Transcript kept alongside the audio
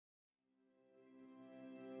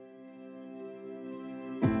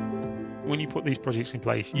when you put these projects in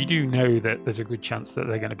place, you do know that there's a good chance that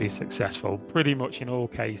they're going to be successful. Pretty much in all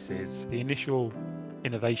cases, the initial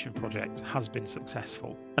innovation project has been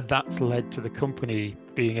successful, and that's led to the company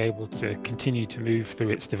being able to continue to move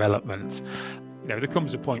through its development. There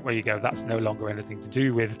comes a point where you go, that's no longer anything to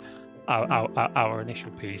do with our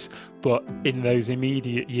initial piece, but in those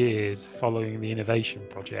immediate years following the innovation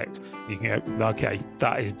project, you can go, okay,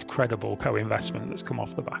 that is credible co-investment that's come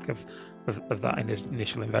off the back of that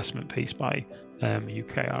initial investment piece by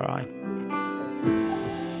UKRI.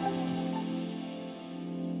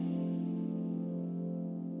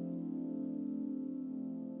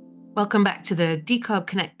 Welcome back to the Decarb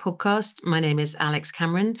Connect podcast. My name is Alex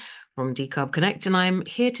Cameron from Decarb Connect, and I'm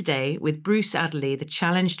here today with Bruce Adderley, the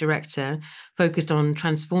Challenge Director focused on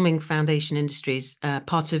transforming foundation industries,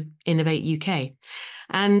 part of Innovate UK.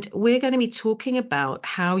 And we're going to be talking about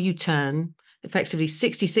how you turn effectively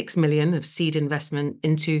 66 million of seed investment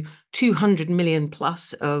into 200 million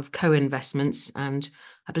plus of co-investments. And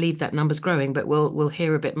I believe that number's growing, but we'll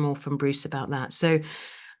hear a bit more from Bruce about that. So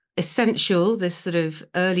essential, this sort of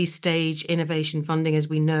early stage innovation funding, as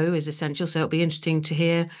we know, is essential. So it'll be interesting to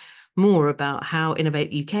hear more about how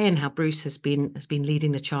Innovate UK and how Bruce has been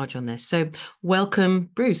leading the charge on this. So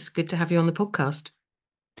welcome, Bruce. Good to have you on the podcast.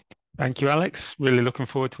 Thank you, Alex. Really looking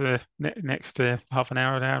forward to the next half an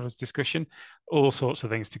hour's discussion. All sorts of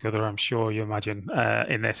things together, I'm sure you imagine,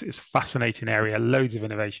 in this. It's a fascinating area, loads of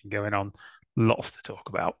innovation going on, lots to talk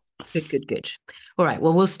about. Good. All right,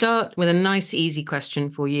 well, we'll start with a nice, easy question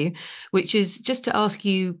for you, which is just to ask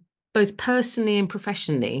you both personally and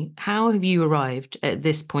professionally, how have you arrived at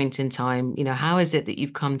this point in time? How is it that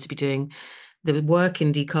you've come to be doing the work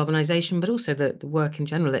in decarbonisation, but also the work in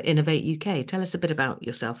general at Innovate UK? Tell us a bit about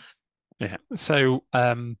yourself. Yeah, so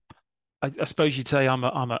I suppose you'd say I'm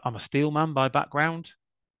a steel man by background.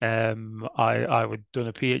 I would done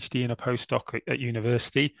a PhD and a postdoc at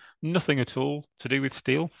university, nothing at all to do with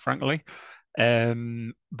steel, frankly.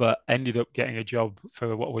 But ended up getting a job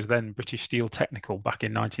for what was then British Steel Technical back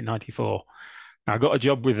in 1994. Now, I got a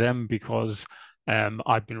job with them because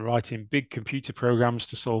I'd been writing big computer programs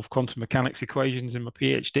to solve quantum mechanics equations in my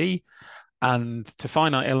PhD. And to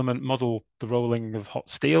finite element model the rolling of hot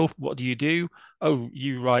steel, what do? Oh,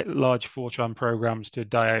 you write large Fortran programs to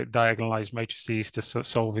diagonalize matrices to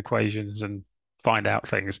solve equations and find out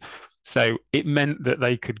things. So it meant that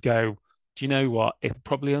they could go, do you know what? It'll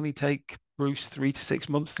probably only take Bruce 3 to 6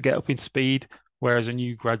 months to get up in speed, whereas a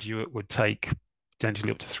new graduate would take potentially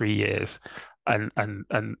up to 3 years. And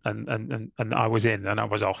I was in and I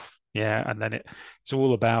was off. Yeah. And then it's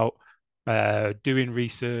all about doing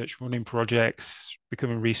research, running projects,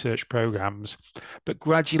 becoming research programs. But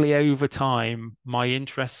gradually over time, my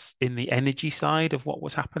interest in the energy side of what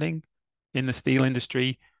was happening in the steel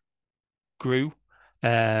industry grew.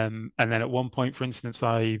 And then at one point, for instance,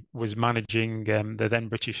 I was managing the then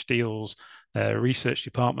British Steel's research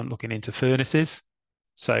department looking into furnaces.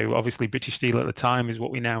 So obviously British Steel at the time is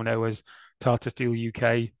what we now know as Tata Steel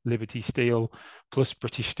UK, Liberty Steel, plus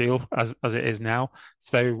British Steel as it is now.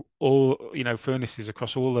 So all furnaces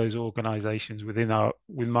across all those organisations with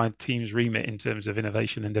my team's remit in terms of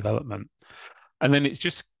innovation and development. And then it's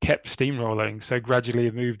just kept steamrolling. So gradually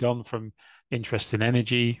it moved on from interest in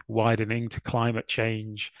energy, widening to climate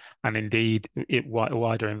change, and indeed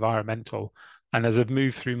wider environmental. And as I've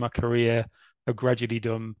moved through my career, I've gradually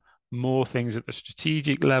done more things at the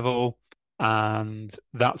strategic level, and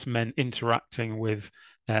that's meant interacting with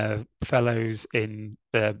fellows in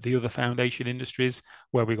the other foundation industries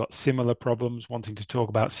where we got similar problems, wanting to talk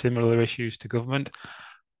about similar issues to government.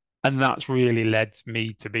 And that's really led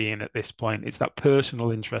me to being at this point. It's that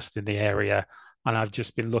personal interest in the area. And I've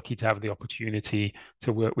just been lucky to have the opportunity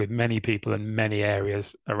to work with many people in many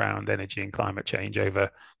areas around energy and climate change over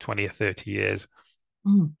 20 or 30 years.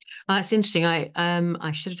 It's interesting.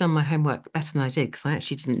 I should have done my homework better than I did, because I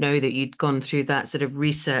actually didn't know that you'd gone through that sort of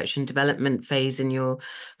research and development phase in your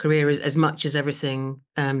career as much as everything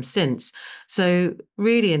since. So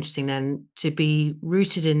really interesting then to be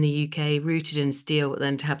rooted in the UK, rooted in steel, but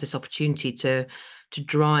then to have this opportunity to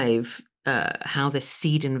drive how this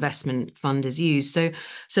seed investment fund is used. So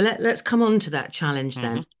let's come on to that challenge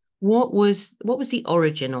then. What was the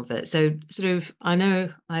origin of it? So sort of,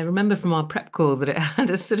 I remember from our prep call that it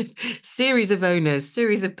had a sort of series of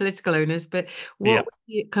political owners, but what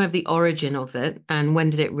was kind of the origin of it, and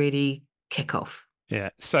when did it really kick off? Yeah,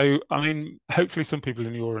 so I mean, hopefully some people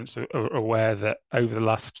in the audience are aware that over the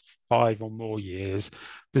last 5 or more years,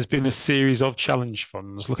 there's been a series of challenge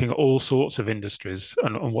funds looking at all sorts of industries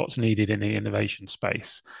and what's needed in the innovation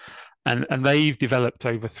space. And they've developed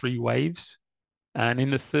over 3 waves. And in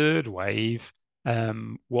the third wave,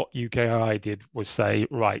 what UKRI did was say,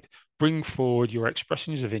 right, bring forward your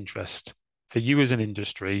expressions of interest for you as an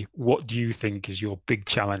industry. What do you think is your big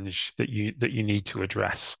challenge that you need to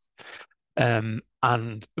address? And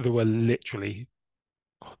there were literally,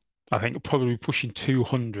 I think, probably pushing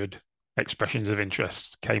 200 expressions of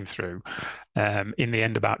interest came through. In the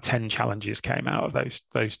end, about 10 challenges came out of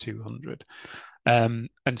those 200. And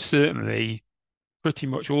certainly, pretty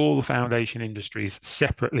much all the foundation industries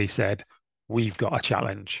separately said, we've got a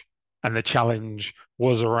challenge. And the challenge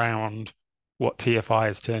was around what TFI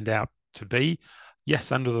has turned out to be.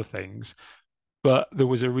 Yes, and other things. But there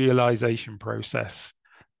was a realization process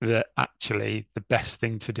that actually the best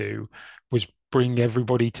thing to do was bring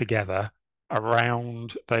everybody together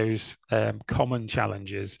around those common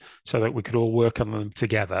challenges so that we could all work on them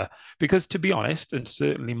together. Because to be honest, and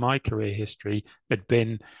certainly my career history had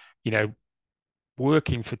been, you know,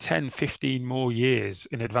 working for 10, 15 more years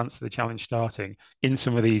in advance of the challenge starting in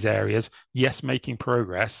some of these areas. Yes, making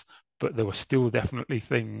progress, but there were still definitely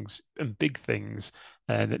things and big things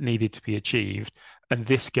that needed to be achieved. And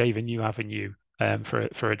this gave a new avenue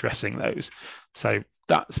for addressing those. So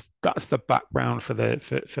that's the background for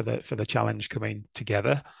the challenge coming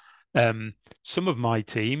together. Some of my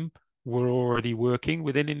team were already working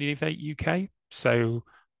within Innovate UK. So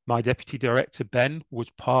my deputy director, Ben, was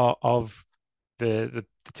part of the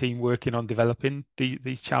team working on developing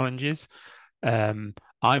these challenges.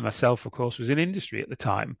 I myself, of course, was in industry at the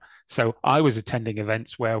time. So I was attending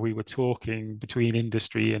events where we were talking between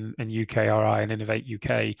industry and UKRI and Innovate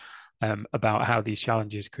UK about how these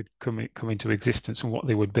challenges could come into existence and what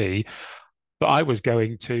they would be. But I was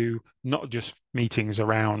going to not just meetings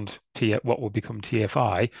around what will become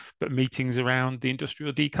TFI, but meetings around the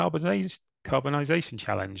industrial decarbonisation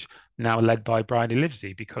challenge, now led by Bryony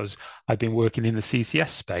Livesey, because I've been working in the CCS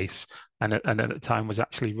space and at the time was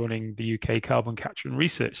actually running the UK Carbon Capture and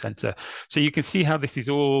Research Centre. So you can see how this is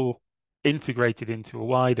all integrated into a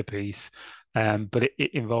wider piece. But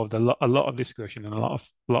it involved a lot of discussion and a lot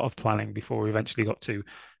of planning before we eventually got to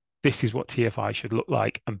this is what TFI should look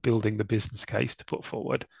like and building the business case to put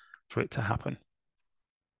forward for it to happen.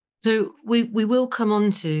 So we will come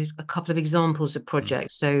on to a couple of examples of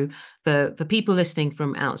projects. So for people listening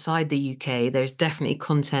from outside the UK, there's definitely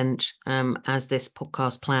content as this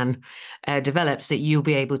podcast plan develops that you'll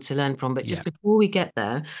be able to learn from. But just before we get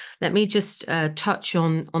there, let me just touch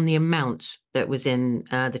on the amount that was in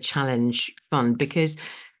the challenge fund, because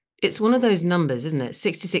it's one of those numbers, isn't it?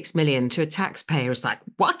 66 million to a taxpayer is like,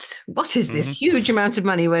 what? What is this huge amount of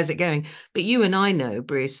money? Where's it going? But you and I know,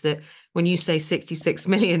 Bruce, that when you say 66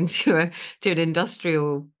 million to an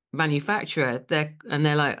industrial manufacturer, they're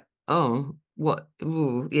like, oh, what?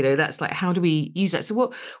 Ooh, that's like, how do we use that?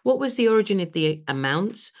 So what was the origin of the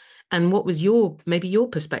amount? And what was maybe your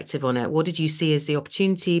perspective on it? What did you see as the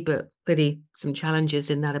opportunity, but clearly some challenges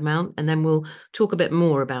in that amount? And then we'll talk a bit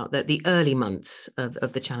more about the early months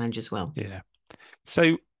of the challenge as well. Yeah.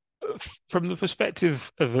 So from the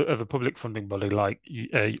perspective of a public funding body like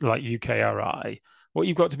UKRI, what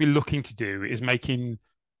you've got to be looking to do is making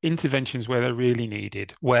interventions where they're really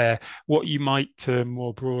needed, where what you might term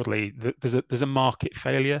more broadly, there's a market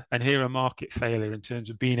failure, and here a market failure in terms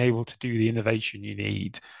of being able to do the innovation you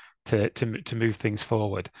need to move things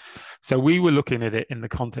forward. So we were looking at it in the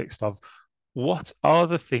context of what are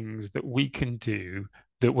the things that we can do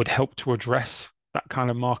that would help to address that kind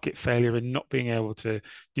of market failure and not being able to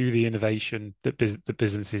do the innovation that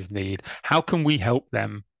businesses need. How can we help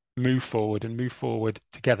them move forward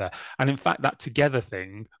together? And in fact, that together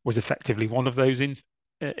thing was effectively one of those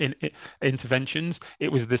interventions.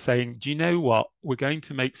 It was the saying, do you know what? We're going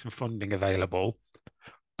to make some funding available,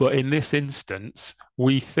 but in this instance,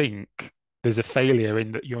 we think there's a failure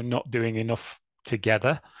in that you're not doing enough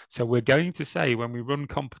together. So we're going to say when we run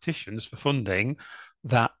competitions for funding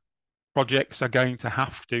that projects are going to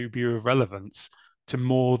have to be of relevance to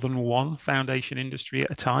more than one foundation industry at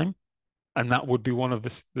a time. And that would be one of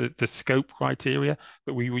the scope criteria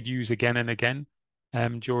that we would use again and again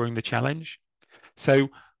during the challenge. So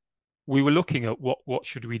we were looking at what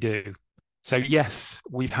should we do? So yes,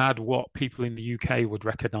 we've had what people in the UK would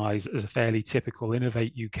recognise as a fairly typical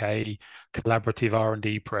Innovate UK collaborative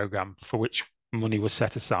R&D programme for which money was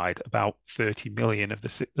set aside, about 30 million of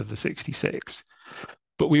the 66.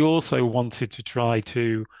 But we also wanted to try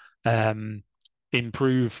to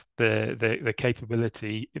improve the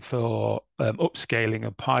capability for upscaling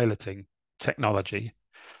and piloting technology.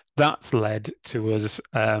 That's led to us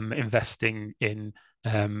investing in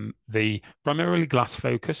the primarily glass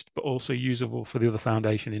focused, but also usable for the other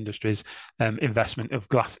foundation industries, investment of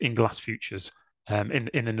glass futures in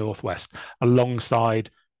the Northwest, alongside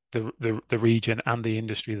the region and the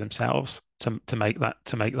industry themselves to make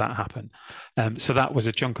that happen. So that was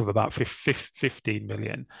a chunk of about 15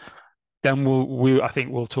 million. Then I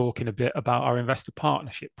think we'll talk in a bit about our investor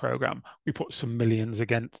partnership program. We put some millions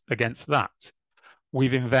against that.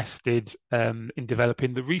 We've invested in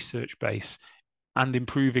developing the research base and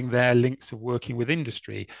improving their links of working with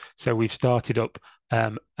industry. So we've started up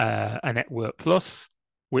a Network Plus,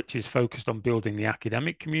 which is focused on building the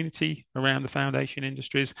academic community around the foundation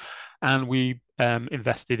industries. And we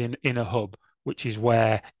invested in a hub, which is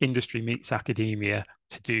where industry meets academia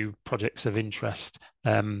to do projects of interest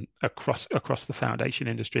across the foundation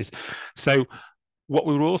industries. So what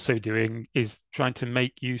we were also doing is trying to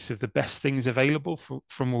make use of the best things available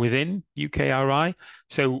from within UKRI.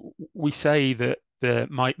 So we say that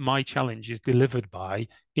my challenge is delivered by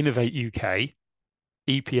Innovate UK,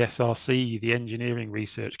 EPSRC, the Engineering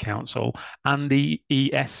Research Council, and the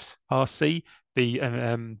ESRC,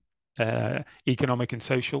 the Economic and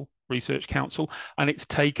Social Research Council. And it's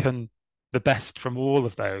taken the best from all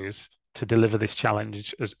of those to deliver this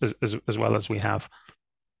challenge as well as we have.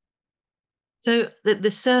 So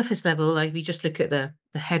the surface level, like if you just look at the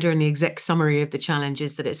header and the exec summary of the challenge,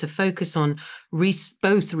 is that it's a focus on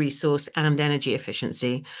both resource and energy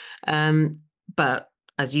efficiency. But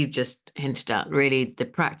as you've just hinted at, really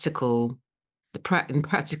in practical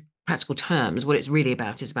terms, what it's really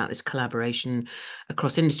about is about this collaboration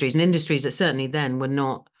across industries, and industries that certainly then were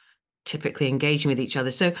not typically engaging with each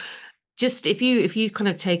other. So just if you kind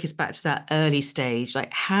of take us back to that early stage,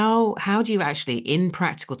 like how do you actually, in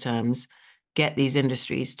practical terms, get these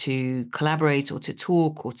industries to collaborate or to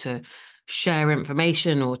talk or to share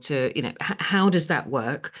information or to, how does that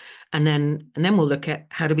work? And then we'll look at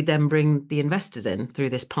how do we then bring the investors in through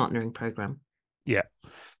this partnering program. Yeah.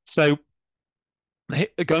 So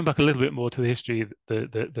going back a little bit more to the history of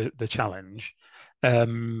the challenge,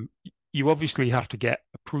 you obviously have to get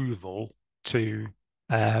approval to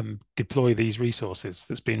deploy these resources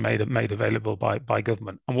that's been made available by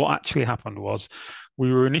government. And what actually happened was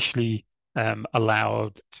we were initially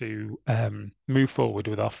allowed to move forward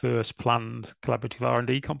with our first planned collaborative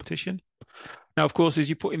R&D competition. Now, of course, as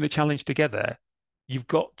you're putting the challenge together, you've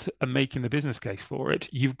got to, and making the business case for it,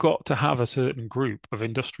 you've got to have a certain group of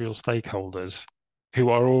industrial stakeholders who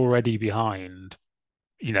are already behind,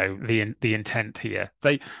 the intent here.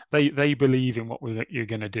 They believe in what you're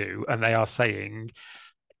going to do, and they are saying,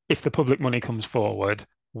 if the public money comes forward,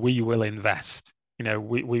 we will invest.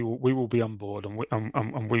 We will be on board,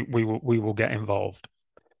 and we will get involved.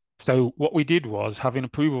 So what we did was, having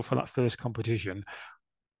approval for that first competition,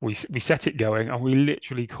 we set it going, and we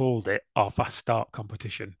literally called it our Fast Start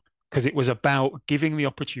competition, because it was about giving the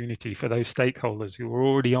opportunity for those stakeholders who were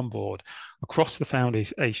already on board across the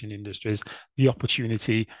foundation industries the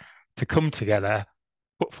opportunity to come together,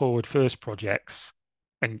 put forward first projects,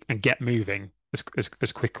 and get moving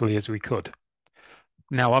as quickly as we could.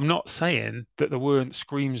 Now, I'm not saying that there weren't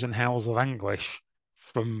screams and howls of anguish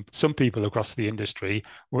from some people across the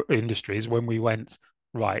industries when we went,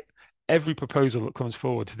 right, every proposal that comes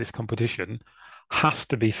forward to this competition has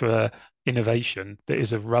to be for innovation that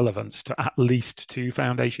is of relevance to at least two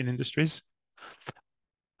foundation industries.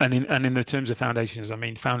 And in the terms of foundations, I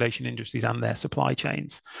mean foundation industries and their supply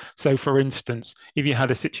chains. So, for instance, if you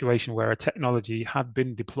had a situation where a technology had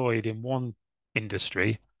been deployed in one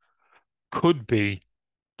industry, could be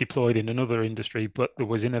deployed in another industry, but there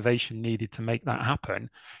was innovation needed to make that happen,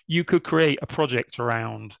 you could create a project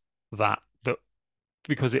around that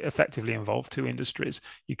because it effectively involved two industries,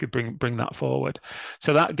 you could bring that forward.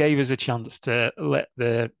 So that gave us a chance to let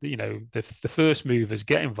the first movers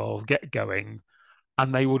get involved, get going,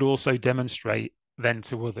 and they would also demonstrate then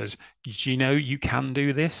to others, you can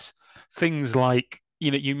do this. Things like,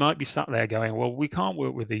 you might be sat there going, well, we can't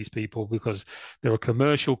work with these people because there are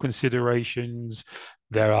commercial considerations,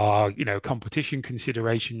 there are, competition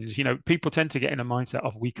considerations. People tend to get in a mindset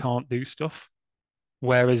of we can't do stuff.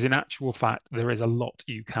 Whereas in actual fact, there is a lot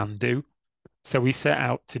you can do. So we set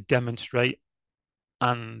out to demonstrate.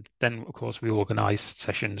 And then, of course, we organised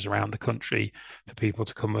sessions around the country for people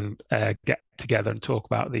to come and get together and talk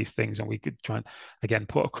about these things. And we could try and, again,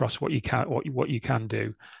 put across what you can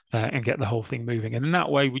do and get the whole thing moving. And in that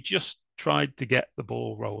way, we just tried to get the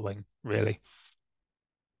ball rolling, really.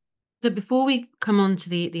 So before we come on to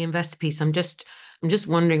the investor piece, I'm just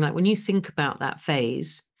wondering, like, when you think about that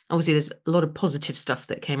phase, obviously there's a lot of positive stuff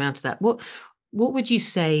that came out of that. What would you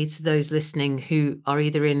say to those listening who are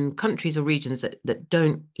either in countries or regions that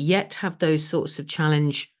don't yet have those sorts of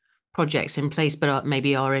challenge projects in place, but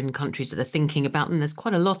maybe are in countries that are thinking about them? There's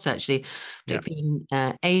quite a lot, actually, particularly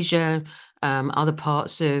in Asia, other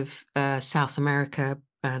parts of South America,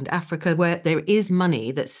 and Africa, where there is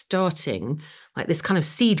money that's starting, like this kind of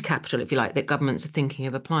seed capital, if you like, that governments are thinking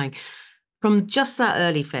of applying. From just that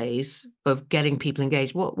early phase of getting people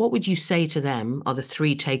engaged, what would you say to them are the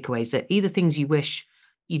three takeaways, that either things you wish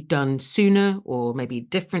you'd done sooner or maybe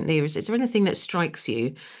differently? Or is there anything that strikes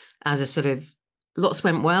you as a sort of, lots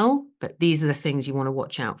went well, but these are the things you want to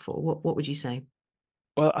watch out for? What would you say?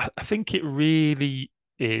 Well, I think it really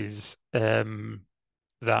is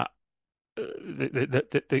that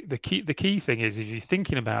the key thing is, if you're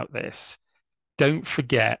thinking about this, don't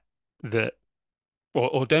forget that,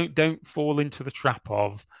 or don't fall into the trap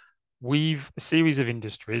of, we've a series of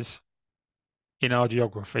industries in our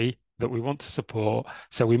geography that we want to support,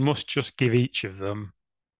 so we must just give each of them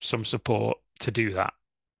some support to do that.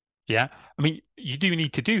 Yeah, I mean, you do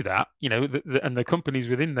need to do that, and the companies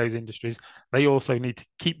within those industries, they also need to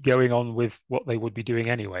keep going on with what they would be doing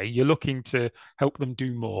anyway. You're looking to help them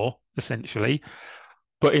do more, essentially,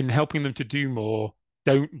 but in helping them to do more,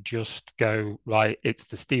 don't just go, right, it's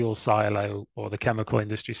the steel silo or the chemical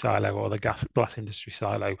industry silo or the glass industry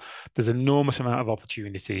silo. There's an enormous amount of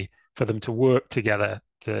opportunity for them to work together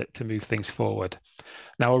to move things forward.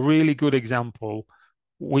 Now, a really good example,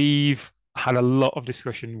 we've had a lot of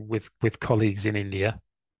discussion with colleagues in India,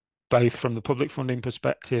 both from the public funding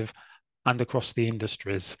perspective and across the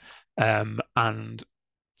industries. And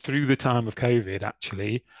through the time of COVID,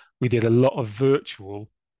 actually, we did a lot of virtual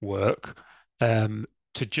work,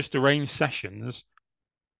 to just arrange sessions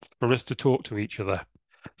for us to talk to each other.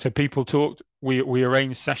 So people talked, we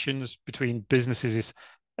arranged sessions between businesses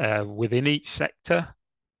within each sector,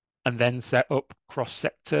 and then set up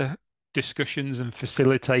cross-sector discussions and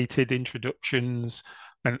facilitated introductions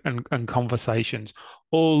and conversations,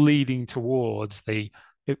 all leading towards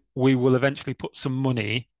we will eventually put some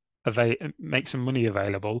money, make some money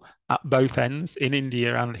available at both ends, in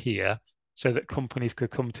India and here, so that companies could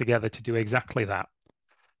come together to do exactly that.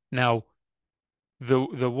 Now,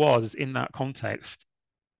 there was, in that context,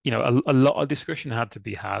 a lot of discussion had to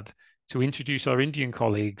be had to introduce our Indian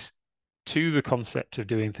colleagues to the concept of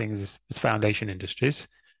doing things as foundation industries,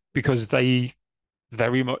 because they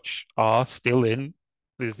very much are still in,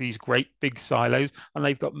 there's these great big silos, and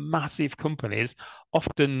they've got massive companies,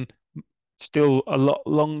 often still a lot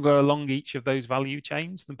longer along each of those value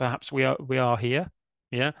chains than perhaps we are here.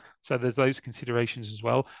 Yeah. So there's those considerations as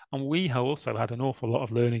well. And we have also had an awful lot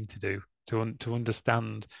of learning to do to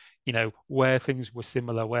understand, where things were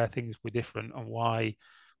similar, where things were different, and why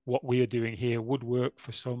what we are doing here would work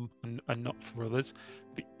for some and not for others.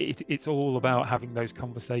 But it's all about having those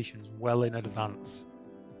conversations well in advance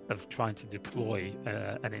of trying to deploy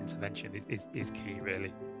an intervention is key,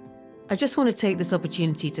 really. I just want to take this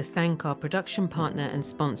opportunity to thank our production partner and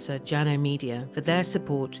sponsor, Jano Media, for their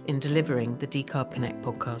support in delivering the Decarb Connect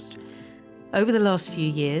podcast. Over the last few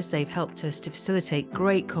years, they've helped us to facilitate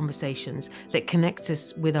great conversations that connect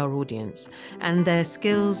us with our audience, and their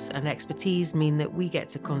skills and expertise mean that we get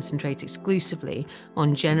to concentrate exclusively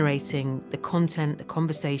on generating the content, the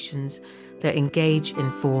conversations that engage,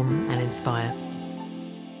 inform, and inspire.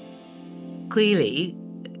 Clearly,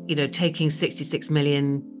 taking 66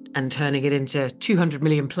 million and turning it into 200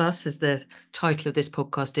 million plus, as the title of this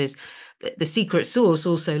podcast is, the secret sauce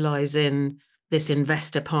also lies in this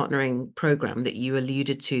investor partnering program that you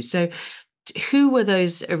alluded to. So who were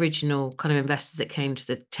those original kind of investors that came to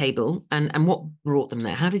the table, and what brought them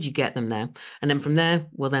there? How did you get them there? And then from there,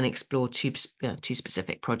 we'll then explore two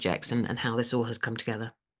specific projects and how this all has come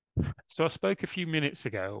together. So I spoke a few minutes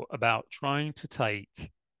ago about trying to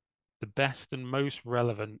take the best and most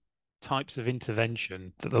relevant types of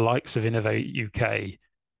intervention that the likes of Innovate UK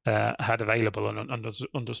had available and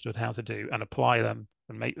understood how to do, and apply them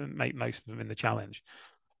and make most of them in the challenge.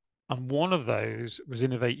 And one of those was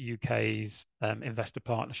Innovate UK's investor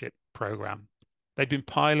partnership program. They'd been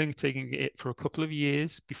piloting it for a couple of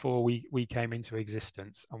years before we came into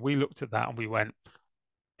existence, and we looked at that and we went,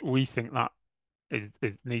 we think that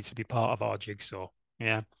needs to be part of our jigsaw.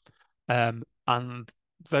 Yeah. And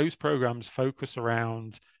those programs focus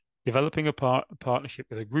around developing a partnership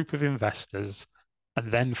with a group of investors,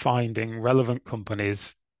 and then finding relevant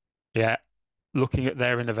companies, yeah, looking at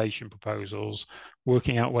their innovation proposals,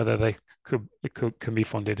 working out whether they can be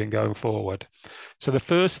funded and going forward. So the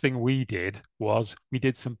first thing we did was we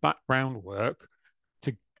did some background work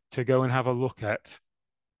to go and have a look at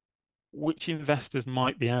which investors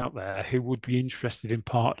might be out there who would be interested in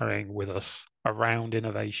partnering with us around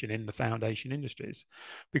innovation in the foundation industries.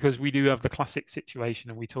 Because we do have the classic situation,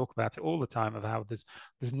 and we talk about it all the time, of how there's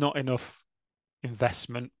not enough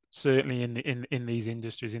investment, certainly in these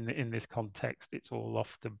industries, in this context. It's all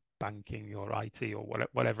off to banking or IT or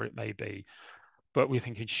whatever it may be. but we're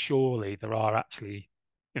thinking surely there are actually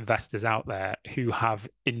investors out there who have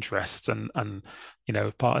interests and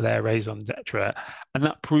part of their raison d'etre, and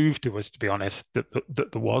that proved to us, to be honest, that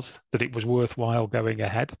it was worthwhile going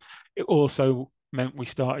ahead. It also meant we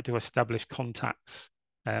started to establish contacts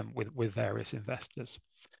with various investors.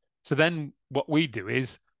 So then what we do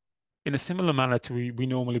is, in a similar manner to we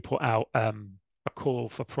normally put out a call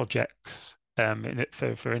for projects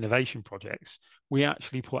for innovation projects, we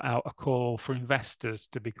actually put out a call for investors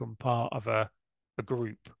to become part of a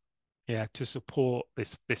group, to support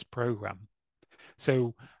this program.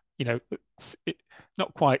 So, it's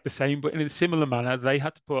not quite the same, but in a similar manner, they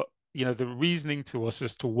had to put, the reasoning to us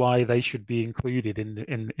as to why they should be included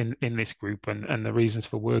in this group and the reasons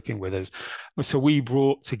for working with us. So we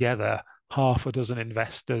brought together half a dozen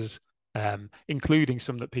investors, including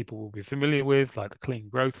some that people will be familiar with, like the Clean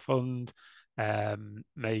Growth Fund,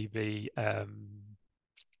 maybe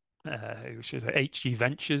which is HG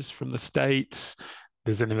Ventures from the States.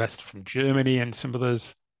 There's an investor from Germany and some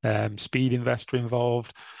others, Speed Investor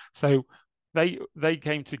involved. So they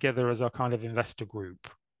came together as our kind of investor group.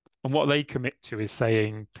 And what they commit to is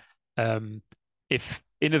saying, if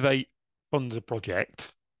Innovate funds a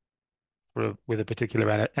project with a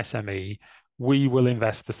particular SME, we will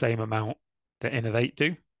invest the same amount that Innovate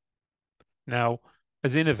do. Now,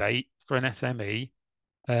 as Innovate for an SME,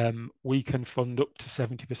 we can fund up to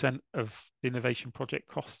 70% of the innovation project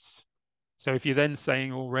costs. So if you're then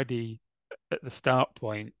saying already at the start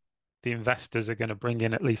point, the investors are going to bring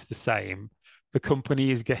in at least the same, the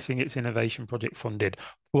company is getting its innovation project funded,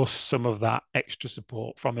 plus some of that extra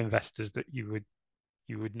support from investors that you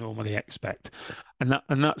would normally expect. And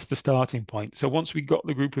that's the starting point. So once we got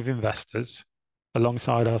the group of investors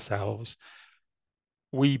alongside ourselves,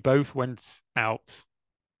 we both went out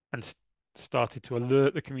and started to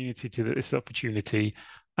alert the community to this opportunity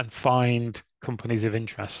and find companies of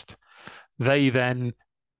interest. They then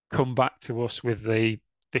come back to us with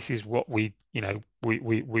this is what we who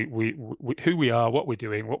we are, what we're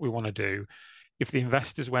doing, what we want to do. If the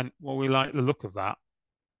investors went, well, we like the look of that,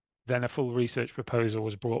 then a full research proposal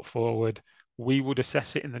was brought forward. We would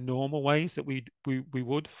assess it in the normal ways that we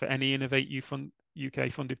would for any Innovate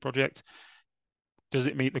UK funded project. Does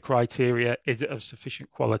it meet the criteria? Is it of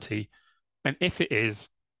sufficient quality? And if it is,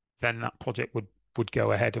 then that project would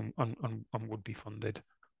go ahead and would be funded.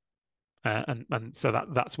 And so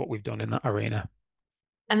that's what we've done in that arena.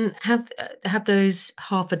 And have those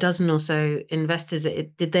half a dozen or so investors,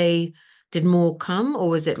 did more come, or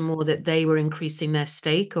was it more that they were increasing their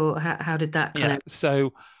stake, or how did that kind of?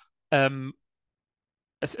 So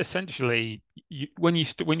essentially, when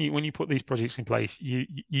you put these projects in place, you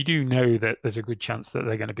do know that there's a good chance that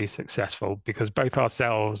they're going to be successful, because both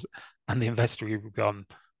ourselves and the investor group have gone,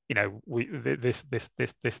 this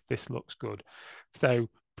looks good. So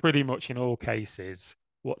pretty much in all cases,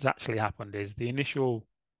 what's actually happened is the initial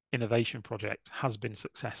innovation project has been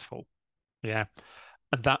successful. Yeah.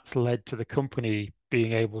 And that's led to the company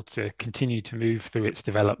being able to continue to move through its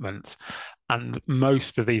development. And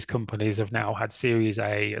most of these companies have now had Series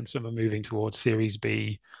A, and some are moving towards Series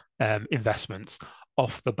B investments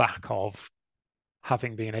off the back of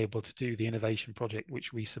having been able to do the innovation project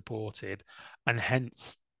which we supported, and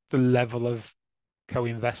hence the level of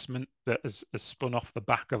co-investment that has spun off the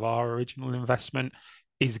back of our original investment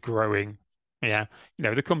is growing. Yeah,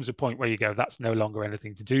 there comes a point where you go, that's no longer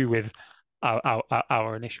anything to do with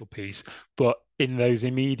our initial piece. But in those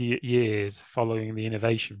immediate years following the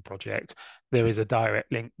innovation project, there is a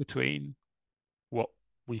direct link between what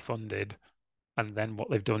we funded and then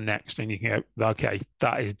what they've done next. And you can go, okay,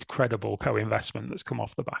 that is credible co-investment that's come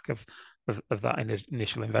off the back of that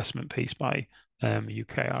initial investment piece by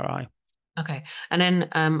UKRI. Okay. And then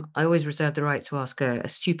I always reserve the right to ask a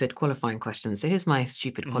stupid qualifying question. So here's my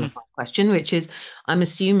stupid qualifying question, which is, I'm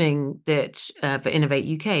assuming that for Innovate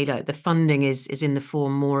UK, like the funding is in the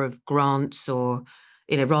form more of grants, or,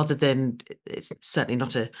 rather than, it's certainly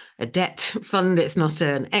not a debt fund, it's not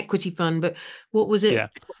an equity fund, but what was it? Yeah.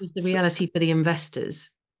 What was the reality for the investors?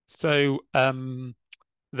 So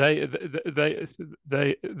they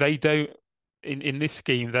don't, in this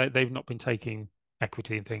scheme, they've not been taking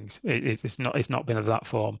equity and things. It's not been of that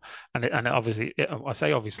form, and obviously, I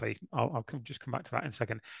say obviously, I'll just come back to that in a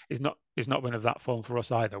second. It's not been of that form for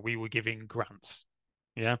us either. We were giving grants.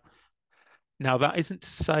 Yeah. Now that isn't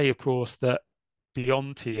to say, of course, that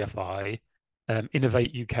beyond TFI,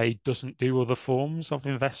 Innovate UK doesn't do other forms of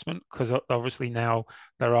investment, because obviously now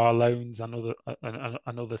there are loans and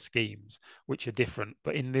other schemes which are different.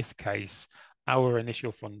 But in this case, our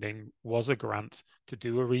initial funding was a grant to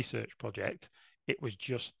do a research project. It was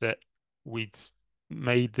just that we'd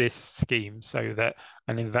made this scheme so that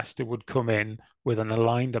an investor would come in with an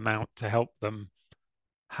aligned amount to help them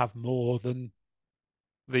have more than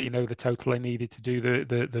the total they needed to do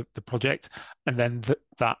the project, and then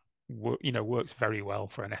that works very well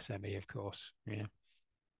for an SME, of course. Yeah.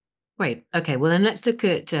 Great. Okay. Well, then let's look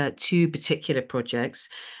at two particular projects.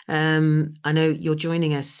 I know you're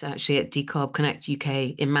joining us actually at Decarb Connect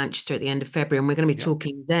UK in Manchester at the end of February, and we're going to be Yep.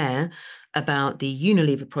 talking there about the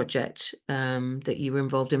Unilever project that you were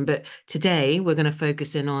involved in. But today we're going to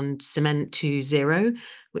focus in on Cement to Zero,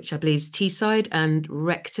 which I believe is Teesside, and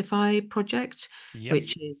Rectify project, Yep.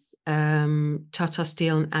 which is Tata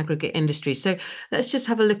Steel and Aggregate Industry. So let's just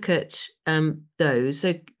have a look at those.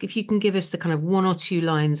 So if you can give us the kind of one or two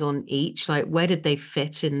lines on each, like where did they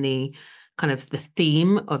fit in the kind of the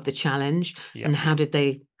theme of the challenge, Yep. and how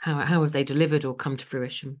have they delivered or come to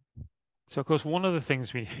fruition? So, of course, one of the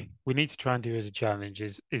things we need to try and do as a challenge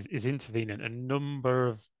is intervene in a number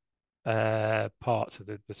of parts of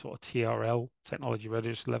the sort of TRL, technology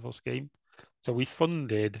readiness level scheme. So we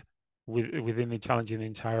funded within the challenge in the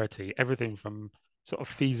entirety, everything from sort of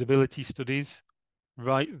feasibility studies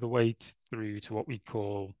right the way through to what we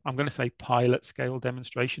call, I'm going to say, pilot scale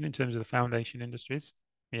demonstration in terms of the foundation industries.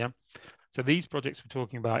 Yeah. So these projects we're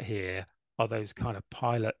talking about here are those kind of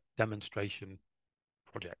pilot demonstration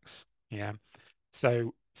projects. Yeah.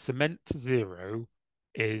 So Cement to Zero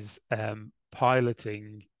is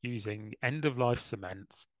piloting using end of life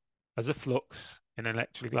cement as a flux in an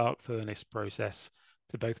electric arc furnace process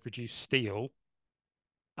to both produce steel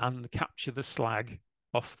and capture the slag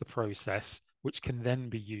off the process, which can then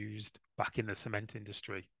be used back in the cement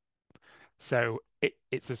industry. So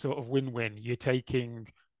it's a sort of win-win. You're taking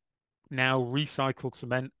now recycled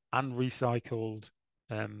cement and recycled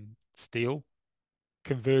steel,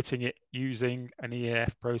 converting it using an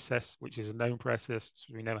EAF process, which is a known process,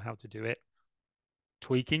 so we know how to do it.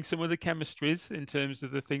 Tweaking some of the chemistries in terms of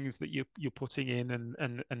the things that you're putting in,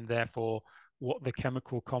 and therefore what the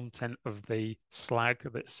chemical content of the slag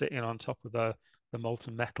that's sitting on top of the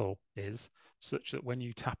molten metal is, such that when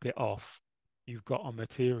you tap it off, you've got a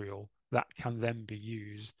material that can then be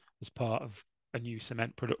used as part of a new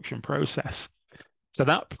cement production process. So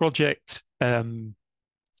that project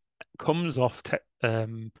comes off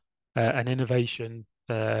an innovation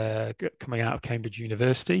coming out of Cambridge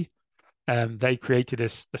University. They created a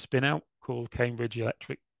spin out called Cambridge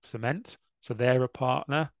Electric Cement. So they're a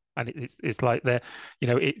partner, and it's like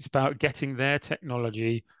it's about getting their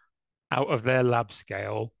technology out of their lab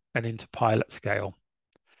scale and into pilot scale.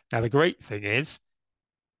 Now, the great thing is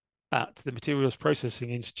at the Materials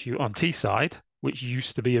Processing Institute on Teesside, which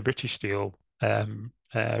used to be a British Steel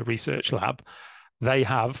research lab, they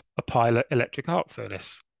have a pilot electric arc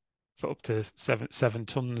furnace for up to seven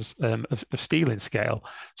tons of steel in scale.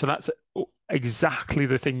 So that's exactly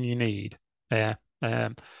the thing you need there.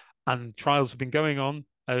 And trials have been going on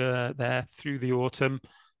there through the autumn.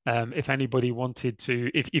 If anybody wanted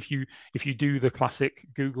to, if you do the classic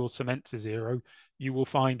Google Cement to Zero, you will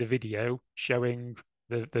find a video showing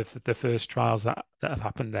the first trials that have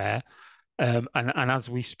happened there. And as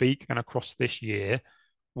we speak and across this year,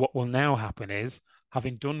 what will now happen is,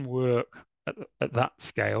 having done work at that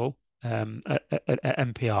scale at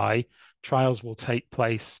MPI, trials will take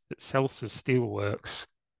place at Celsa Steelworks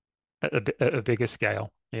at a bigger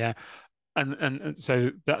scale. Yeah. And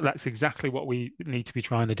so that's exactly what we need to be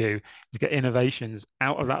trying to do, is get innovations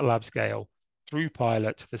out of that lab scale through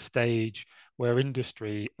pilot to the stage where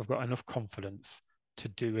industry have got enough confidence to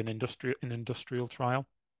do an industrial trial.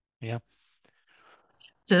 Yeah.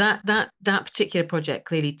 So that particular project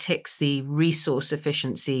clearly ticks the resource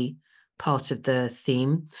efficiency part of the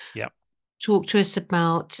theme. Yeah. Talk to us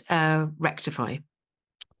about Rectify.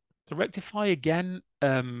 So Rectify again,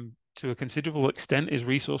 to a considerable extent, is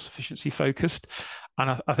resource efficiency focused,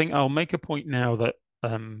 and I think I'll make a point now that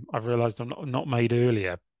I've realised I'm not made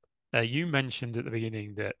earlier. You mentioned at the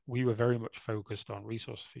beginning that we were very much focused on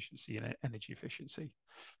resource efficiency and energy efficiency.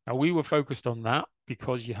 Now, we were focused on that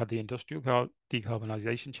because you had the industrial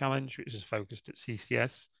decarbonisation challenge, which is focused at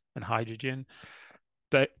CCS and hydrogen.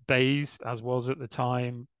 But BEIS, as was at the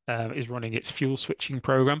time, is running its fuel switching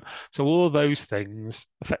program. So all of those things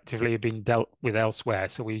effectively have been dealt with elsewhere.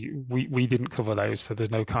 So we didn't cover those. So there's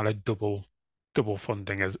no kind of double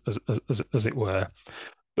funding as it were.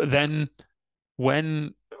 But then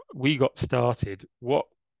when we got started, what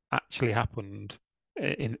actually happened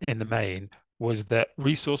in the main was that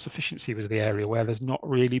resource efficiency was the area where there's not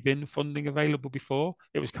really been funding available before.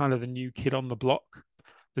 It was kind of the new kid on the block.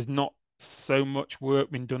 There's not so much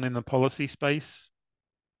work been done in the policy space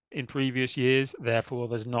in previous years. Therefore,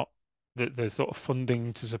 there's not the sort of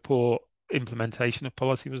funding to support implementation of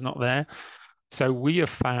policy was not there. So we have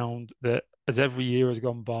found that as every year has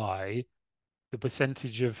gone by, the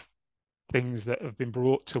percentage of things that have been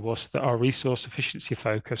brought to us that are resource efficiency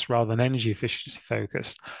focused rather than energy efficiency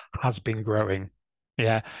focused has been growing.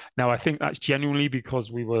 Yeah. Now, I think that's genuinely because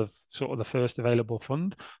we were sort of the first available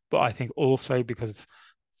fund, but I think also because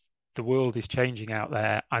the world is changing out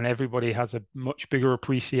there and everybody has a much bigger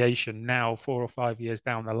appreciation now, 4 or 5 years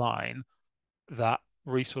down the line, that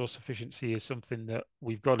resource efficiency is something that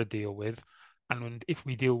we've got to deal with. And if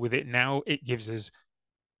we deal with it now, it gives us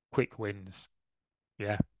quick wins.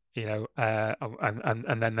 Yeah.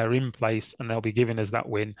 And then they're in place and they'll be giving us that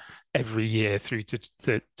win every year through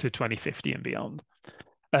to 2050 and beyond.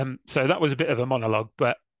 So that was a bit of a monologue,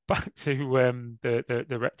 but back to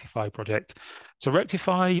the Rectify project. So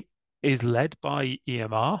Rectify is led by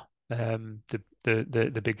EMR,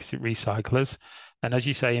 the big recyclers, and as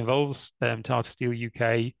you say, involves Tata Steel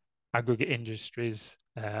UK, Aggregate Industries,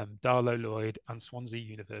 Darlow Lloyd, and Swansea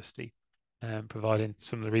University, providing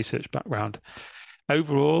some of the research background.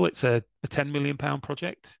 Overall, it's a £10 million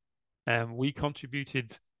project. We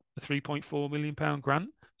contributed a £3.4 million grant.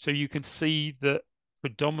 So you can see that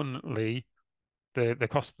predominantly the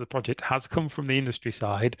cost of the project has come from the industry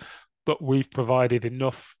side, but we've provided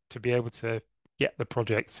enough to be able to get the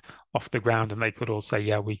project off the ground, and they could all say,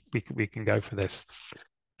 yeah, we can go for this.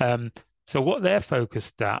 So what they're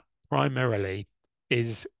focused at primarily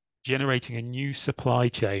is generating a new supply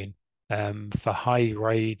chain for high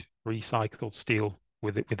grade recycled steel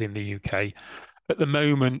within the UK. At the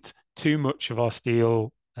moment, too much of our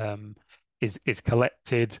steel is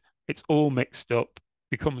collected. It's all mixed up,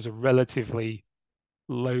 becomes a relatively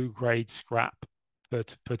low grade scrap per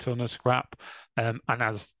ton of scrap. And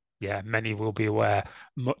as many will be aware,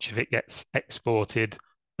 much of it gets exported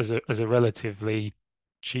as a relatively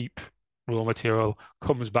cheap raw material,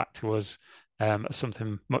 comes back to us as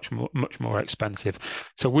something much more expensive.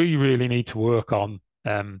 So we really need to work on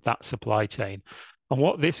that supply chain. And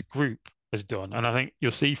what this group has done, and I think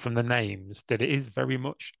you'll see from the names that it is very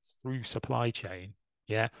much through supply chain.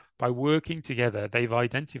 Yeah, by working together, they've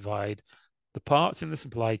identified the parts in the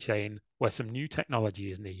supply chain where some new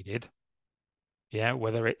technology is needed. Yeah,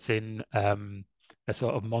 whether it's in a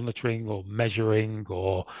sort of monitoring or measuring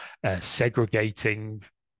or segregating,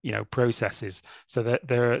 processes, so that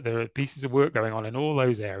there are pieces of work going on in all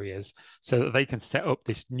those areas, so that they can set up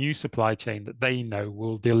this new supply chain that they know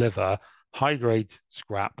will deliver high grade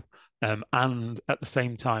scrap, and at the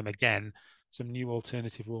same time, again, some new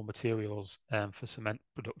alternative raw materials for cement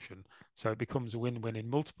production. So it becomes a win-win in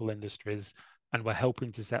multiple industries, and we're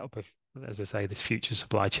helping to set up, as I say, this future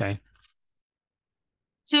supply chain.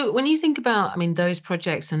 So when you think about, I mean, those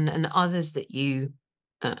projects and others that you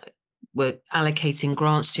were allocating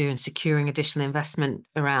grants to and securing additional investment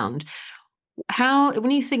around,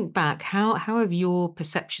 when you think back, how have your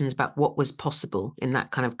perceptions about what was possible in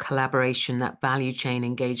that kind of collaboration, that value chain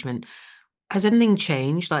engagement, has anything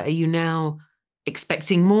changed? Like, are you now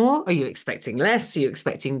expecting more? Are you expecting less? Are you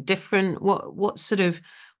expecting different? What have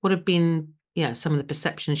been, some of the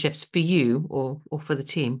perception shifts for you or for the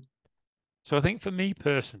team? So I think for me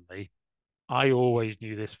personally, I always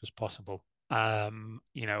knew this was possible. So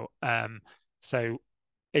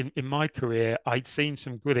in my career, I'd seen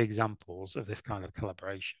some good examples of this kind of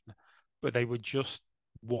collaboration, but they were just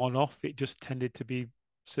one off. It just tended to be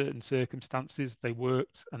certain circumstances. They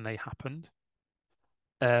worked and they happened.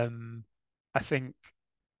 I think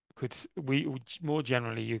more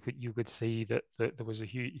generally you could see that there was a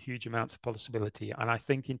huge amounts of possibility, and I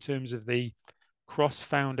think in terms of the cross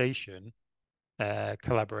foundation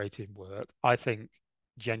collaborative work, I think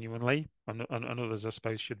genuinely, and others I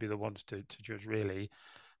suppose should be the ones to judge really,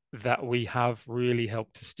 that we have really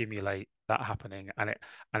helped to stimulate that happening,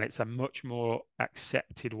 and it's a much more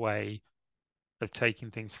accepted way of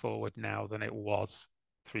taking things forward now than it was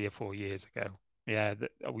 3 or 4 years ago. Yeah,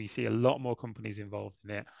 that we see a lot more companies involved in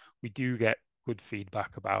it. We do get good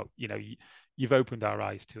feedback about, you've opened our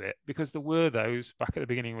eyes to it, because there were those back at the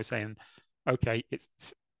beginning were saying, okay,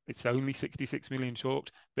 it's only 66 million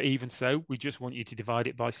short, but even so, we just want you to divide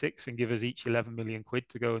it by 6 and give us each 11 million quid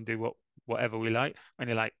to go and do whatever we like. And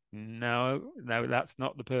you're like, no, that's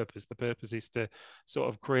not the purpose. The purpose is to sort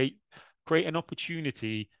of create an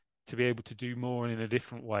opportunity to be able to do more in a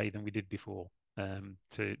different way than we did before,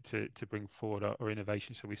 to bring forward our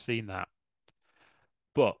innovation. So we've seen that.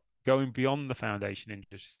 But going beyond the foundation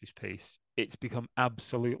industries piece, it's become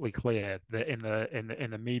absolutely clear that in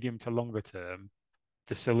the medium to longer term,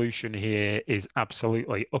 the solution here is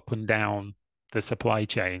absolutely up and down the supply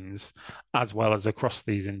chains as well as across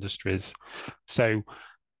these industries. So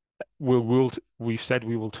we've said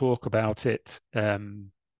we will talk about it at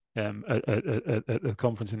the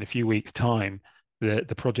conference in a few weeks' time.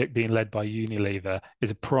 The project being led by Unilever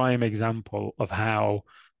is a prime example of how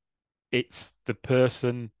it's the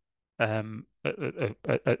person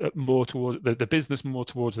more towards the business, more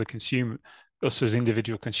towards the consumer, us as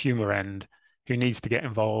individual consumer end, who needs to get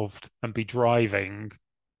involved and be driving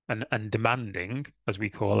and demanding, as we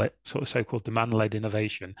call it, sort of so-called demand-led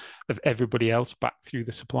innovation of everybody else back through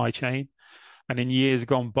the supply chain. And in years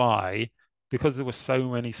gone by, because there were so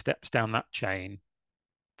many steps down that chain,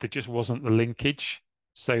 there just wasn't the linkage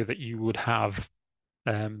so that you would have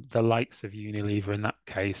the likes of Unilever in that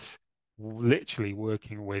case, literally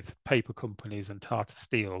working with paper companies and Tata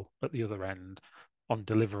Steel at the other end on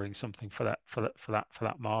delivering something for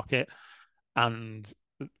that market. And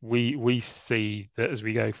we see that as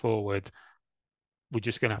we go forward, we're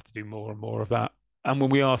just going to have to do more and more of that. And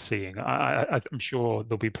when we are seeing, I'm sure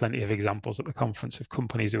there'll be plenty of examples at the conference of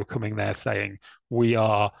companies who are coming there saying we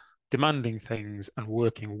are demanding things and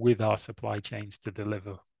working with our supply chains to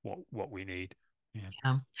deliver what we need.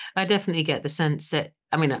 Yeah, I definitely get the sense that,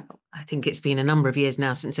 I mean, I think it's been a number of years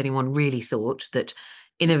now since anyone really thought that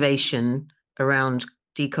innovation around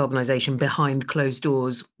decarbonisation behind closed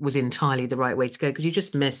doors was entirely the right way to go, because you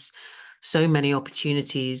just miss so many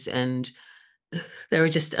opportunities. And there are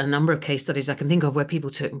just a number of case studies I can think of where people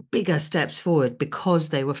took bigger steps forward because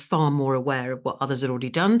they were far more aware of what others had already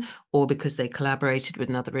done, or because they collaborated with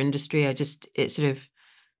another industry. It sort of,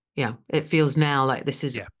 yeah, it feels now like this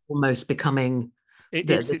is almost becoming the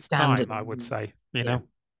It's standard. time, I would say, Yeah.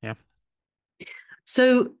 Yeah.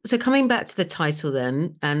 So coming back to the title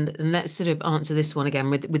then, and let's sort of answer this one again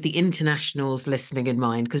with the internationals listening in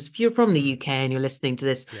mind, because if you're from the UK and you're listening to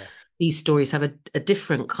this, these stories have a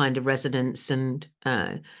different kind of resonance, and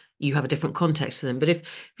you have a different context for them. But if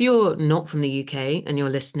you're not from the UK and you're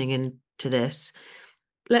listening in to this,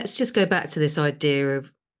 let's just go back to this idea of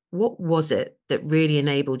what was it that really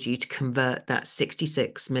enabled you to convert that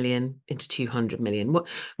 66 million into 200 million?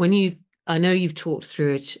 I know you've talked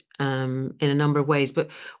through it in a number of ways,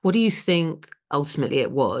 but what do you think ultimately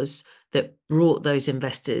it was that brought those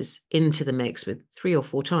investors into the mix with 3 or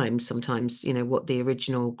 4 times sometimes, what the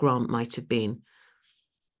original grant might have been?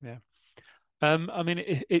 Yeah. I mean,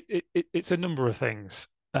 it's a number of things.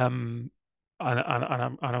 And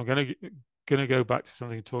I'm gonna go back to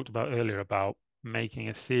something we talked about earlier about making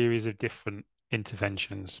a series of different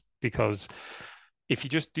interventions, because if you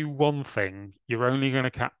just do one thing, you're only going to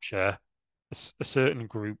capture a certain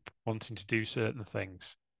group wanting to do certain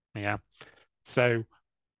things. Yeah. So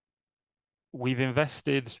we've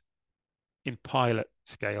invested in pilot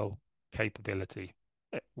scale capability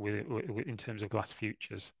in terms of Glass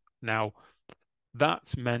Futures. Now,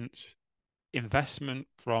 that's meant investment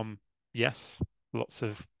from, yes, lots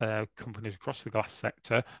of companies across the glass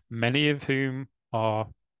sector, many of whom are,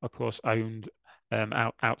 of course, owned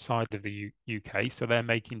outside of the UK. So they're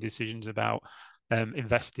making decisions about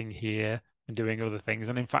investing here and doing other things.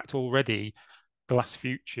 And in fact, already Glass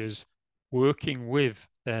Futures working with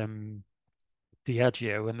Diageo,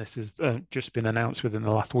 and this has just been announced within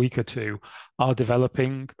the last week or two, are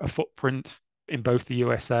developing a footprint in both the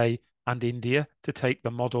USA and India to take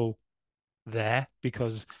the model there,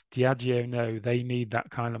 because Diageo know they need that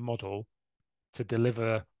kind of model to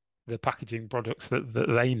deliver the packaging products that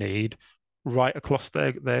they need right across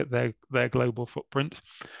their global footprint.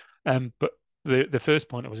 But the first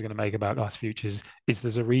point I was going to make about Glass Futures is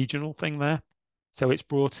there's a regional thing there. So it's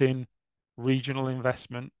brought in regional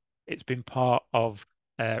investment. It's been part of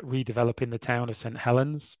redeveloping the town of St.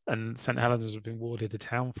 Helens, and St. Helens has been awarded a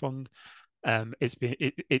town fund.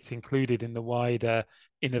 It's included in the wider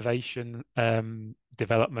innovation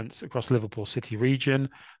developments across Liverpool City region,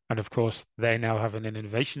 and of course they now have an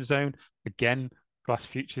innovation zone. Again, Glass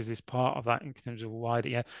Futures is part of that in terms of wider.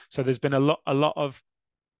 Yeah, so there's been a lot of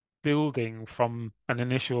building from an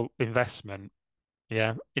initial investment.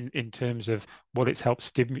 Yeah, in terms of what it's helped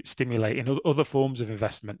stimulate in other forms of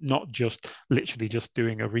investment, not just literally just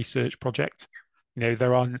doing a research project. There's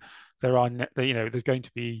going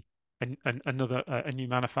to be a new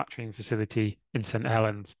manufacturing facility in St.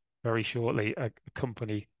 Helens very shortly, a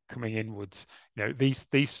company coming inwards.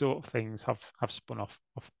 These sort of things have spun off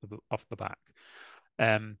the back.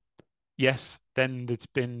 Yes, then there's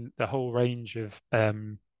been the whole range of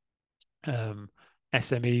SMEs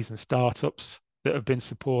and startups that have been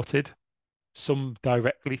supported, some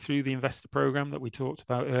directly through the investor program that we talked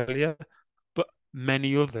about earlier, but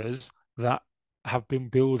many others that have been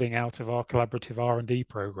building out of our collaborative R&D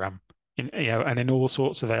program and in all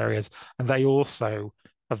sorts of areas. And they also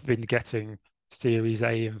have been getting Series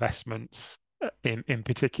A investments in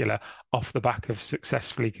particular, off the back of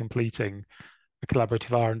successfully completing a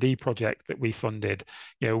collaborative R&D project that we funded.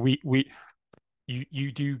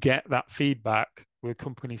 You do get that feedback with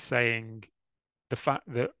companies saying the fact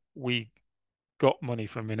that we got money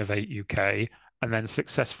from Innovate UK and then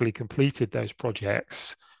successfully completed those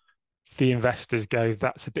projects, the investors go,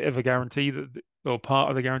 that's a bit of a guarantee or part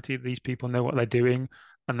of the guarantee that these people know what they're doing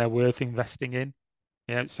and they're worth investing in.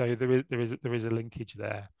 Yeah, so there is a linkage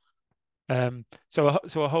there. So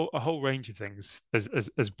a whole range of things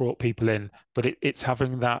has brought people in, but it's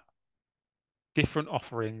having that different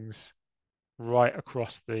offerings right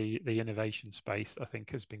across the innovation space, I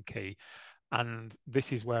think, has been key. And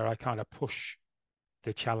this is where I kind of push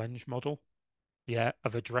the challenge model, yeah,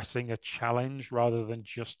 of addressing a challenge rather than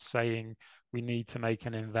just saying we need to make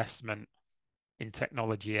an investment in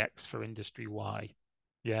technology X for industry Y.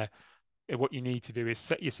 Yeah, what you need to do is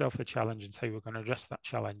set yourself a challenge and say we're going to address that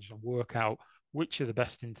challenge and work out which are the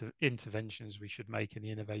best interventions we should make in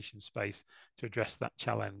the innovation space to address that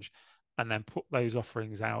challenge, and then put those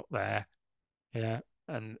offerings out there, yeah,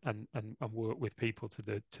 and work with people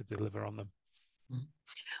to deliver on them.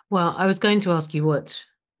 Well, I was going to ask you what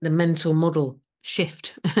the mental model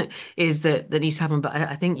shift is that needs to happen, but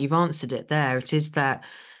I think you've answered it there. It is that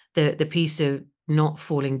the piece of not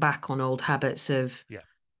falling back on old habits of, Yeah.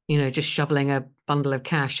 Just shoveling a bundle of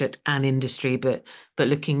cash at an industry, but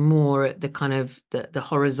looking more at the kind of the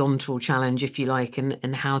horizontal challenge, if you like,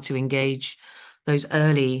 and how to engage those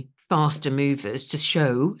early faster movers to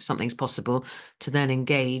show something's possible to then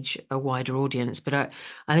engage a wider audience. But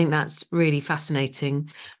I think that's really fascinating,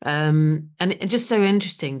 and just so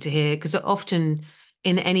interesting to hear, because often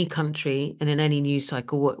in any country and in any news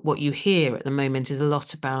cycle, what you hear at the moment is a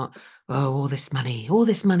lot about, oh, all this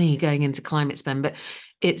money going into climate spend, but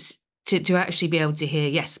it's to actually be able to hear,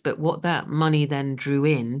 yes, but what that money then drew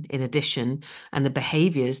in addition, and the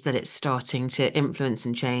behaviors that it's starting to influence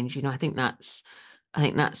and change. I think that's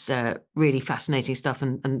really fascinating stuff,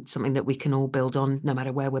 and something that we can all build on no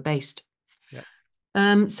matter where we're based.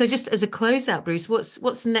 Yeah. So just as a closeout, Bruce,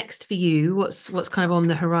 what's next for you? What's kind of on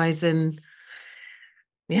the horizon?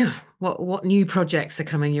 Yeah, what new projects are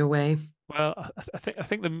coming your way? Well, I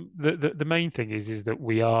think the main thing is that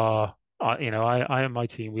we are, I and my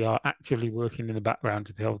team, we are actively working in the background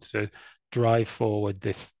to be able to drive forward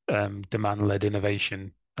this demand-led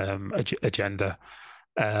innovation agenda.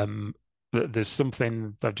 There's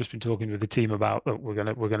something I've just been talking with the team about that we're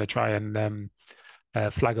gonna try and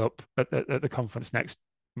flag up at the conference next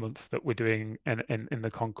month that we're doing in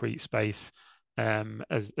the concrete space,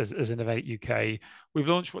 as Innovate UK. We've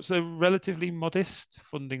launched what's a relatively modest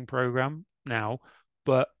funding program now,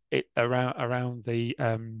 but it around the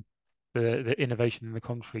innovation in the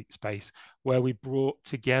concrete space, where we brought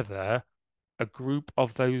together a group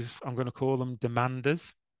of those, I'm going to call them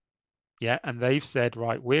demanders. Yeah, and they've said,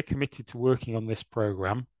 right, we're committed to working on this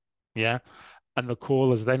program. Yeah, and the call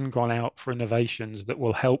has then gone out for innovations that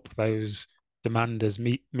will help those demanders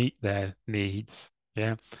meet their needs.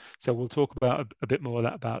 Yeah, so we'll talk about a bit more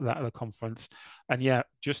about that at the conference, and yeah,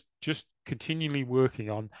 just continually working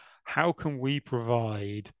on how can we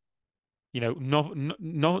provide,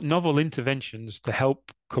 novel interventions to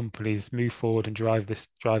help companies move forward and drive this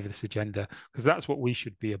agenda, because that's what we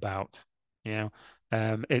should be about.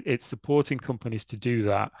 It's supporting companies to do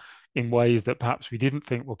that in ways that perhaps we didn't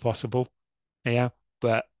think were possible. Yeah,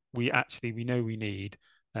 but we know we need,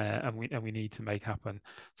 and we need to make happen.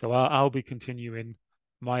 So I'll be continuing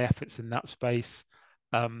my efforts in that space.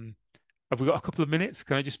 Have we got a couple of minutes?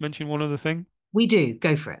 Can I just mention one other thing? We do.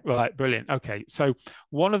 Go for it. Right, brilliant. Okay, so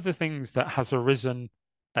one of the things that has arisen,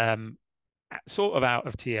 um, sort of out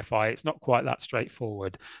of TFI, it's not quite that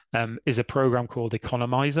straightforward, is a program called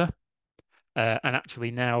Economizer, and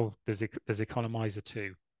actually now there's Economizer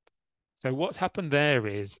 2. So what's happened there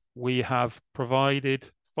is we have provided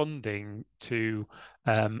funding to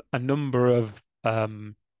a number of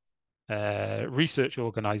research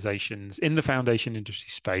organizations in the foundation industry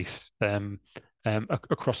space,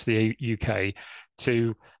 across the UK,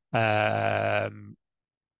 to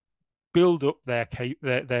build up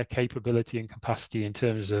their capability and capacity in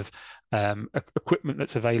terms of equipment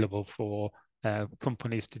that's available for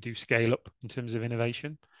companies to do scale up in terms of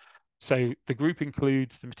innovation. So the group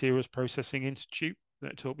includes the Materials Processing Institute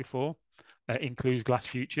that I talked before. Includes Glass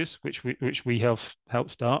Futures, which we helped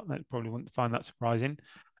start. That probably wouldn't find that surprising.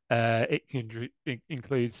 It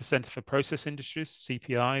includes the Centre for Process Industries,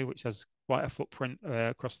 CPI, which has quite a footprint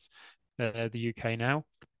across the UK now.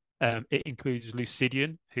 It includes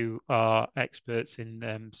Lucidian, who are experts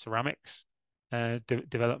in ceramics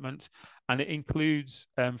development, and it includes,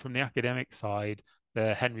 from the academic side,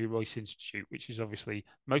 the Henry Royce Institute, which is obviously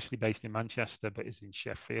mostly based in Manchester, but is in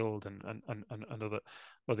Sheffield and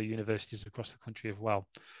other universities across the country as well.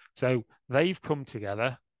 So they've come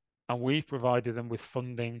together, and we've provided them with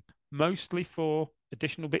funding, mostly for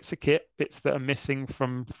additional bits of kit, bits that are missing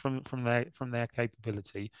from their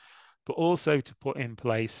capability, but also to put in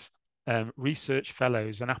place research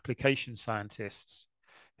fellows and application scientists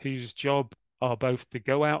whose job are both to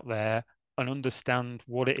go out there and understand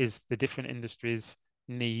what it is the different industries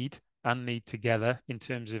need together in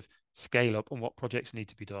terms of scale up and what projects need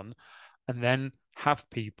to be done, and then have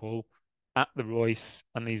people at the Royce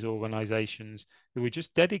and these organizations who are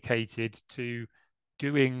just dedicated to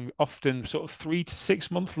doing often sort of 3 to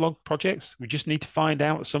 6 month long projects. We just need to find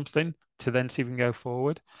out something to then see if we can go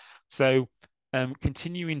forward. So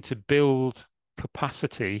continuing to build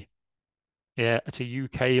capacity at a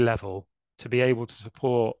UK level to be able to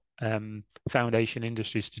support foundation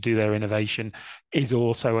industries to do their innovation is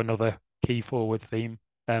also another key forward theme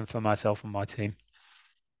for myself and my team.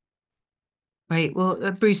 Great.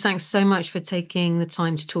 Well, Bruce, thanks so much for taking the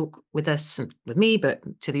time to talk with us, with me, but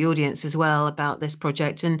to the audience as well about this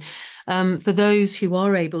project. And for those who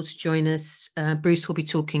are able to join us, Bruce will be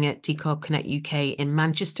talking at Decarb Connect UK in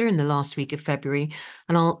Manchester in the last week of February.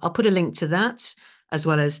 And I'll put a link to that as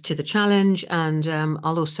well as to the challenge. And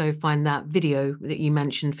I'll also find that video that you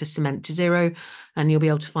mentioned for Cement to Zero, and you'll be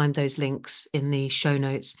able to find those links in the show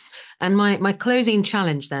notes. And my closing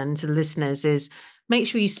challenge then to the listeners is, make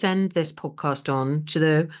sure you send this podcast on to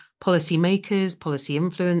the policy makers, policy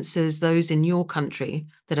influencers, those in your country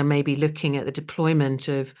that are maybe looking at the deployment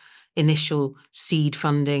of initial seed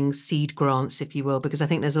funding, seed grants, if you will, because I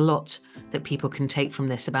think there's a lot that people can take from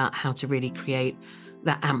this about how to really create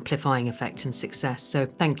that amplifying effect and success. So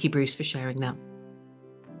thank you, Bruce, for sharing that.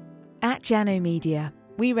 At Jano Media,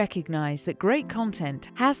 we recognise that great content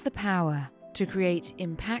has the power to create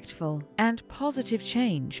impactful and positive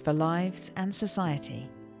change for lives and society.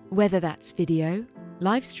 Whether that's video,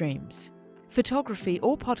 live streams, photography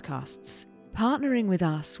or podcasts, partnering with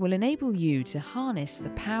us will enable you to harness the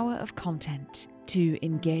power of content to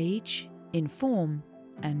engage, inform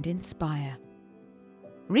and inspire.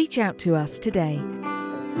 Reach out to us today.